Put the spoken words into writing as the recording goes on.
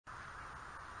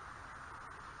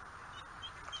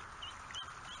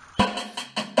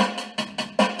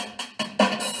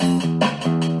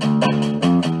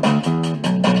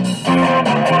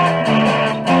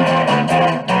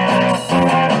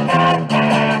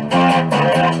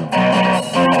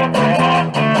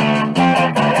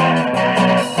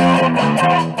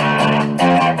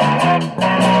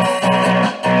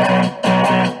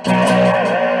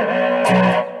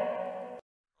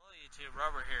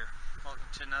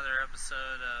another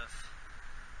episode of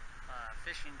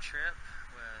Fishing Trip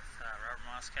with Robert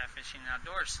Moss Catfishing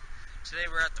Outdoors. Today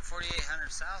we're at the 4800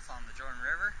 South on the Jordan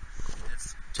River.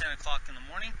 It's 10 o'clock in the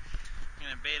morning. I'm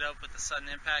going to bait up with the sudden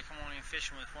impact. I'm only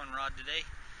fishing with one rod today.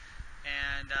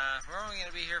 And we're only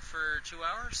going to be here for 2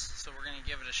 hours, so we're going to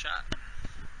give it a shot.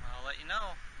 I'll let you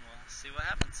know. We'll see what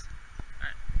happens.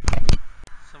 Alright.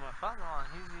 So my father-in-law,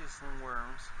 he's using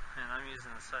worms, and I'm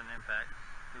using the sudden impact.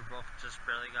 We both just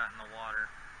barely got in the water.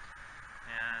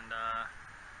 And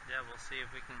yeah, we'll see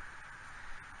if we can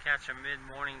catch a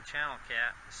mid-morning channel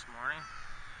cat this morning.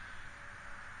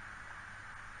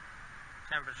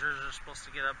 Temperatures are supposed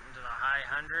to get up into the high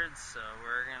hundreds, so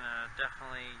we're gonna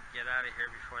definitely get out of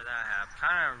here before that happens.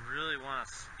 Kind of really want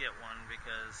to get one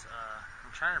because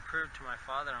I'm trying to prove to my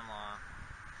father-in-law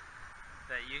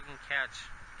that you can catch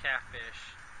catfish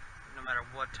no matter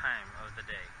what time of the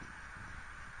day.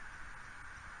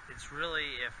 It's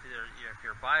really if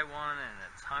you're by one and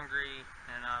it's hungry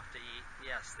enough to eat.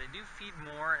 Yes, they do feed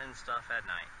more and stuff at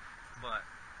night, but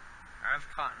I've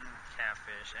caught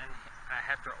catfish, and I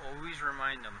have to always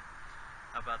remind them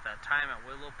about that time at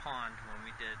Willow Pond when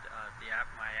we did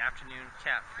my afternoon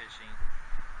catfishing.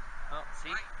 Oh,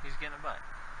 see, he's getting a bite.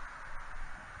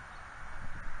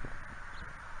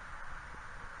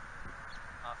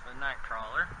 Off a night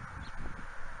trawler.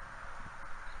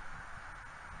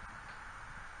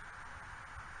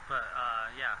 But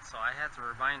yeah, so I had to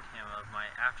remind him of my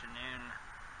afternoon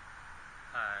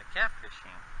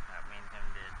catfishing that me and him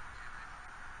did.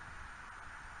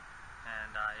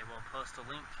 And I will post a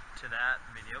link to that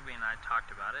video, being I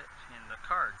talked about it, in the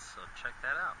cards, so check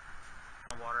that out.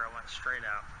 In the water, I went straight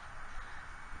out.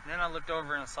 And then I looked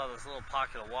over and saw this little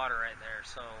pocket of water right there,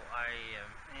 so I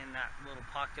am in that little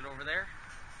pocket over there.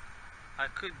 I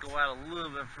could go out a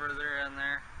little bit further in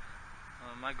there.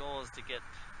 My goal is to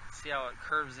see how it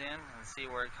curves in and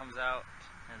see where it comes out,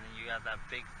 and then you got that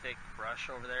big thick brush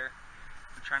over there.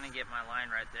 I'm trying to get my line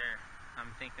right there.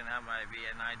 I'm thinking that might be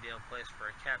an ideal place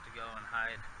for a cat to go and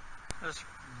hide. Just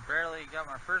barely got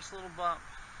my first little bump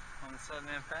on the sudden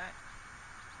impact.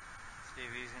 See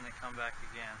if he's going to come back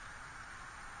again.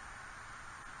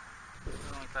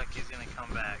 Doesn't look like he's going to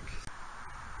come back.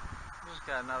 Just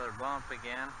got another bump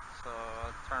again, so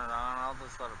I'll turn it on. I'll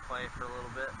just let it play for a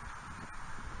little bit.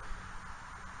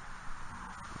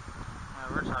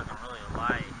 We're talking really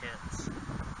light hits.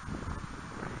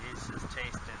 He's just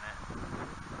tasting it.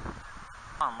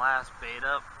 On last bait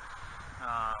up,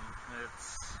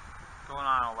 it's going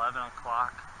on 11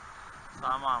 o'clock, so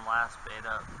I'm on last bait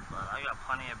up, but I got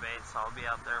plenty of bait, so I'll be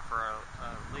out there for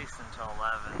at least until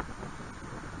 11.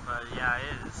 But yeah,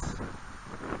 it's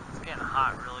getting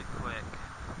hot really quick.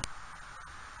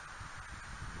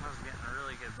 I was getting a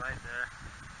really good bite there.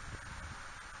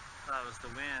 That was the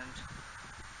wind.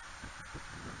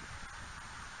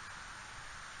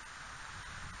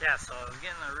 Yeah, so I was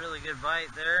getting a really good bite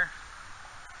there.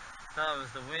 That was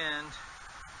the wind.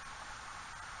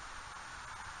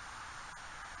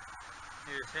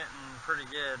 He was hitting pretty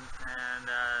good, and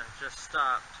just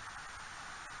stopped.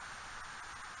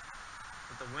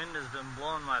 But the wind has been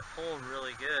blowing my pole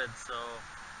really good, so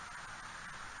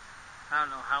I don't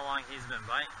know how long he's been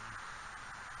biting.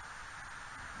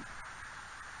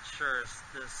 Sure,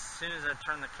 as soon as I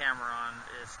turn the camera on,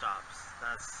 it stops.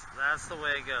 That's the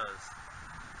way it goes.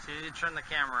 As soon as you turn the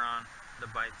camera on, the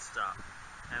bites stop.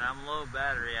 And I'm low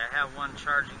battery. I have one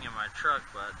charging in my truck,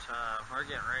 but we're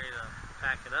getting ready to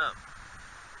pack it up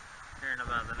here in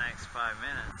about the next 5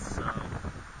 minutes. So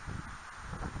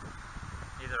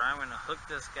either I'm going to hook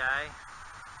this guy,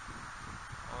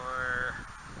 or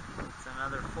it's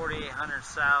another 4800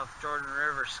 South Jordan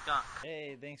River skunk.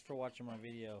 Hey, thanks for watching my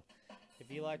video. If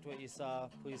you liked what you saw,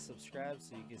 please subscribe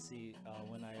so you can see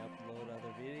when I upload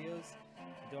other videos.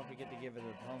 Don't forget to give it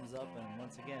a thumbs up, and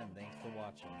once again, thanks for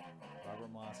watching.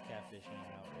 Robert Moss Catfishing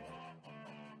Outdoors.